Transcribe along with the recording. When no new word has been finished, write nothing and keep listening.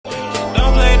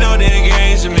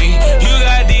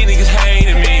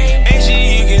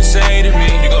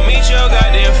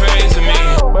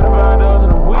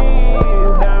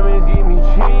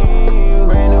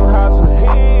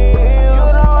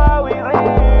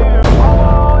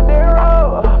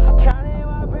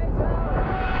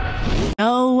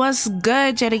What's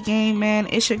good, Jada Gang, man?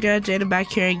 It's your girl Jada back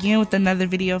here again with another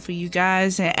video for you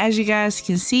guys. And as you guys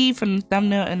can see from the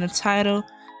thumbnail and the title,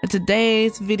 in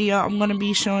today's video I'm going to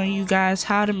be showing you guys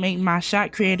how to make my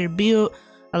shot creator build.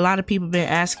 A lot of people been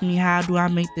asking me, how do I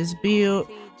make this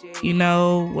build? You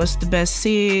know, what's the best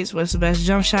SIDs, what's the best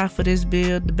jump shot for this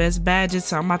build, the best badges.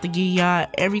 So I'm about to give y'all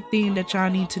everything that y'all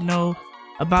need to know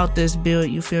about this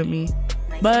build, you feel me?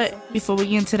 But before we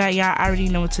get into that, y'all already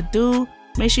know what to do.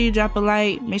 Make sure you drop a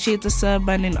like, make sure you hit the sub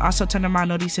button, and also turn on my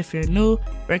notice if you're new.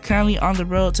 We're currently on the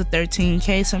road to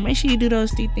 13K, so make sure you do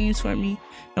those 3 things for me.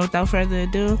 And without further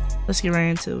ado, let's get right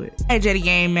into it. Hey, Jada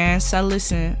Gang, man. So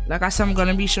listen, like I said, I'm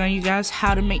gonna be showing you guys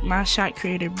how to make my shot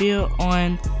creator build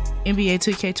on NBA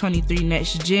 2K23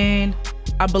 next gen.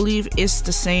 I believe it's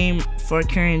the same for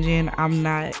current gen. I'm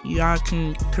not. Y'all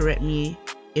can correct me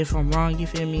if I'm wrong, you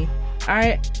feel me?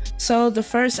 Alright, so the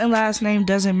first and last name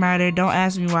doesn't matter. Don't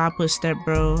ask me why I put step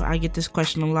bro. I get this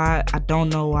question a lot. I don't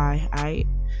know why. Alright.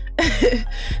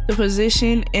 The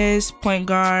position is point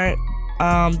guard.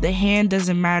 The hand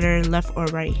doesn't matter, left or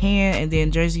right hand, and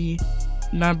then jersey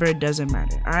number doesn't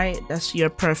matter. Alright, that's your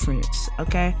preference.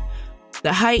 Okay.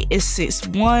 The height is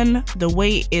 6'1", the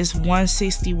weight is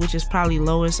 160, which is probably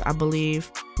lowest, I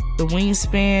believe. The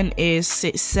wingspan is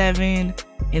 6'7",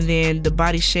 and then the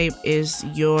body shape is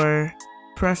your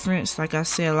preference. Like I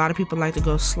said, a lot of people like to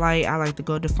go slight. I like to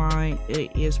go defined.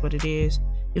 It is what it is.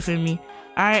 You feel me?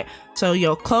 Alright, so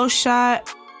your close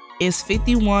shot is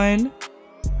 51.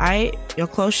 Alright, your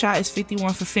close shot is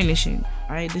 51 for finishing.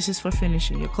 Alright, this is for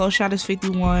finishing. Your close shot is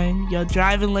 51. Your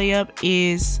driving layup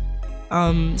is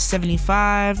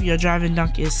 75. Your driving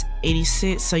dunk is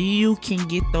 86. So you can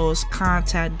get those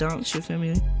contact dunks, you feel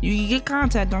me? You can get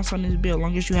contact dunks on this build as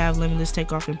long as you have limitless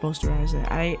takeoff and posterize it.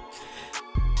 Alright,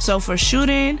 so for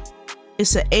shooting,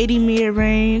 it's an 80 mid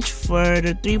range. For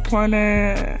the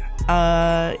 3-pointer,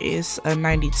 it's a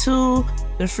 92.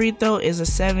 The free throw is a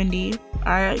 70.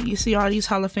 Alright, you see all these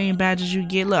Hall of Fame badges you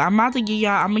get. Look, I'm gonna give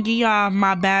y'all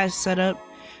my badge setup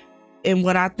and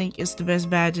what I think is the best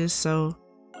badges, so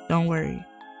don't worry.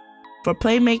 For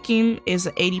playmaking is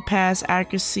an 80 pass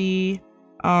accuracy,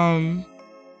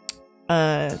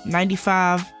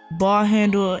 95 ball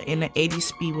handle, and an 80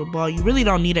 speed with ball. You really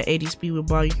don't need an 80 speed with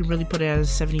ball. You can really put it as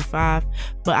a 75,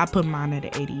 but I put mine at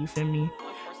an 80, you feel me?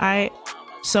 Alright,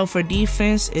 so for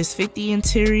defense is 50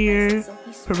 interior,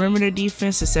 perimeter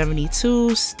defense is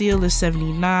 72, steal is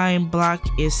 79, block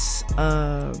is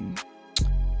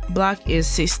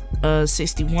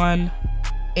 61,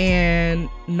 and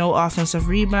no offensive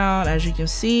rebound, as you can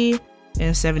see,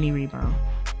 and 70 rebound,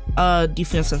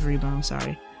 defensive rebound,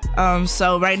 sorry.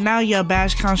 So right now your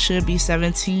badge count should be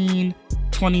 17,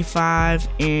 25,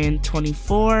 and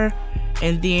 24.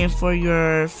 And then for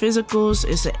your physicals,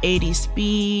 it's an 80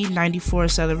 speed, 94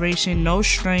 acceleration, no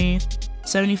strength,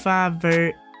 75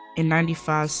 vert, and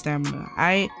 95 stamina.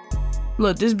 Alright,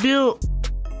 look, this build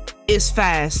is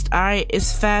fast. Alright,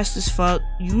 it's fast as fuck.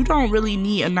 You don't really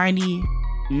need a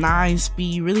 99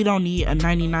 speed. You really don't need a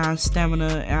 99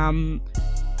 stamina.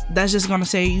 That's just gonna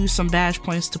save you some badge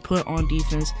points to put on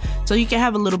defense, so you can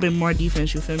have a little bit more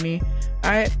defense, you feel me?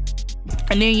 Alright,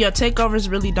 and then your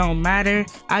takeovers really don't matter.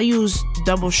 I use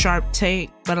double sharp take,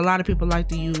 but a lot of people like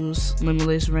to use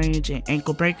limitless range and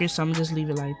ankle breakers, so I'm gonna just leave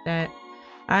it like that.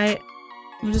 Alright,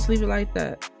 I'm gonna just leave it like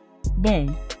that.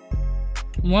 Boom.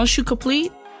 Once you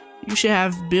complete, you should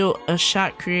have built a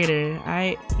shot creator.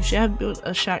 Alright, you should have built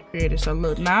a shot creator. So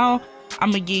look, now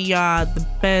I'm gonna give y'all the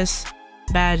best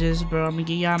badges, bro. I'm gonna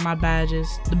give y'all my badges,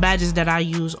 the badges that I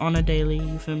use on a daily,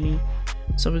 you feel me?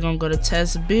 So we're gonna go to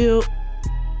test build.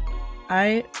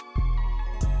 Alright,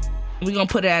 we're gonna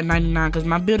put it at 99 because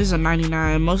my build is a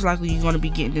 99. Most likely you're gonna be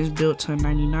getting this build to a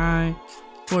 99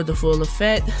 for the full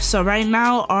effect. So right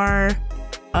now our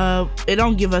it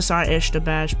don't give us our extra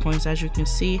badge points, as you can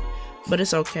see, but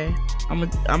it's okay. I'm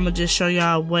gonna just show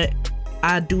y'all what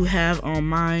I do have on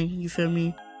mine, you feel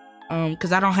me?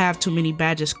 Because I don't have too many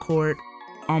badges cored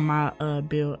on my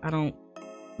build. I don't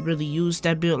really use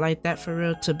that build like that for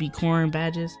real to be coring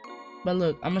badges. But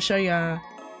look, I'm gonna show y'all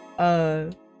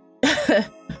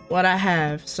what I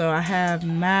have. So I have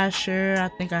Masher, I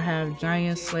think I have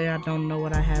Giant Slayer, I don't know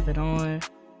what I have it on.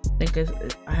 I think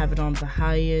I have it on the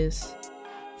highest,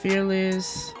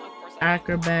 Fearless,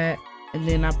 Acrobat, and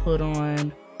then I put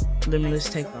on Limitless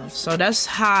Takeoff. So that's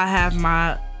how I have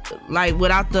my, like,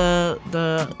 without the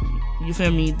you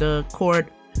feel me, the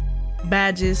cord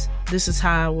badges. This is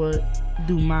how I would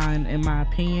do mine, in my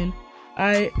opinion.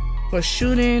 Alright, for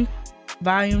shooting,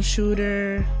 volume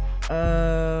shooter,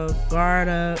 guard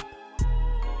up,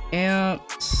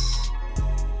 amps,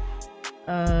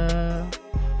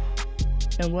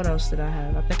 And what else did I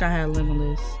have? I think I had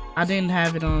Limitless. I didn't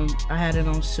have it on, I had it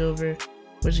on Silver,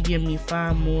 which give me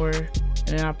 5 more. And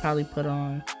then I'll probably put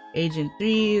on Agent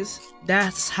 3s.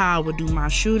 That's how I would do my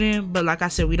shooting. But like I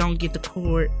said, we don't get the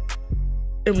cord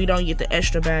and we don't get the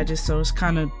extra badges, so it's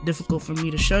kind of difficult for me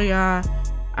to show y'all.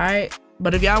 Alright,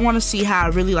 but if y'all want to see how I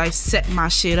really like set my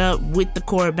shit up with the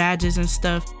cord badges and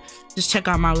stuff, just check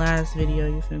out my last video,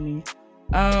 you feel me?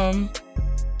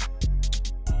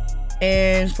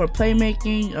 And for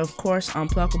playmaking, of course,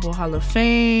 Unpluckable Hall of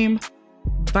Fame,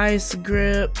 Vice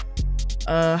Grip,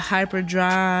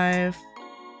 Hyperdrive,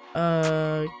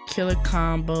 killer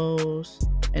combos.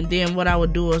 And then what I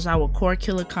would do is I would core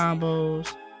killer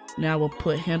combos, and I would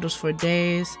put handles for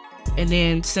days. And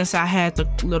then since I had the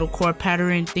little core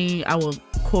pattern thing, I would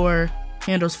core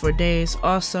handles for days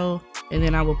also. And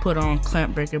then I would put on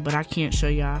clamp breaker, but I can't show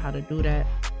y'all how to do that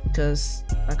because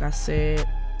like I said,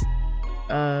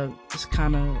 it's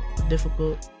kind of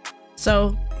difficult.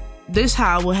 So this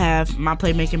how I will have my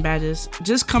playmaking badges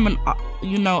just coming,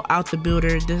 you know, out the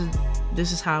builder.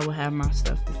 This is how I will have my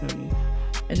stuff, you feel me?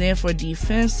 And then for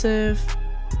defensive,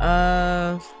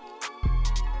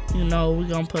 you know, we're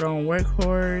gonna put on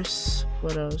Workhorse.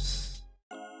 What else?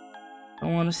 I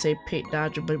want to say Pick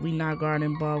Dodger, but we not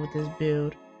guarding ball with this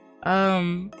build.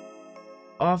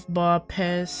 Off ball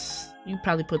Pest. You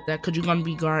probably put that because you're gonna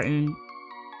be guarding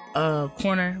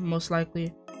corner most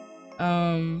likely.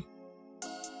 And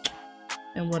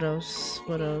what else?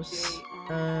 What else?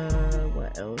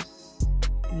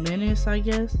 Menace, I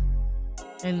guess.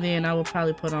 And then I will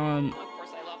probably put on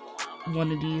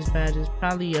one of these badges.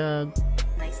 Probably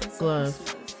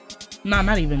glove. No,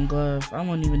 not even glove. I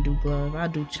won't even do glove. I'll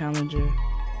do challenger.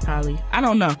 Probably. I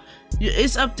don't know.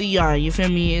 It's up to y'all. You feel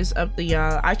me? It's up to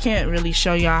y'all. I can't really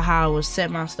show y'all how I would set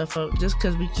my stuff up just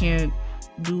because we can't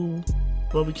do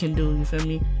what we can do. You feel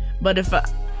me? But if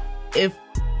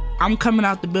I'm coming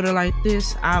out the builder like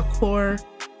this, I'll core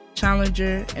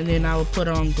challenger and then I will put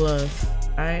on glove.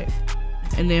 Alright?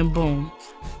 And then boom.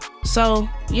 So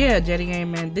yeah, Jetty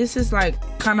Game, man, this is like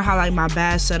kind of how like my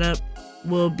badge setup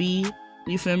will be.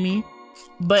 You feel me?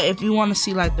 But if you want to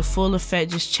see like the full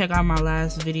effect, just check out my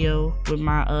last video with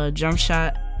my jump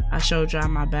shot. I showed y'all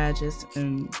my badges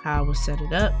and how I would set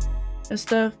it up and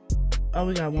stuff. Oh,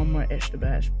 we got one more extra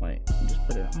badge point. Just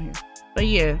put it on here. But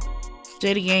yeah,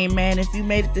 Jetty Game, man, if you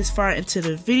made it this far into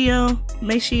the video,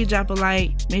 make sure you drop a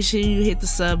like, make sure you hit the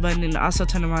sub button, and also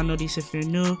turn on notice if you're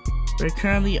new. We're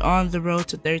currently on the road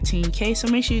to 13K, so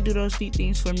make sure you do those 3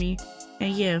 things for me.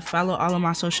 And yeah, follow all of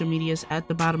my social medias at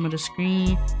the bottom of the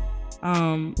screen.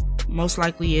 Most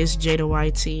likely it's Jada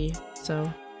YT.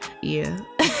 So yeah.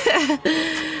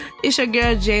 It's your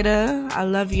girl Jada. I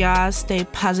love y'all. Stay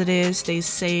positive, stay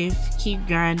safe, keep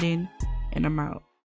grinding, and I'm out.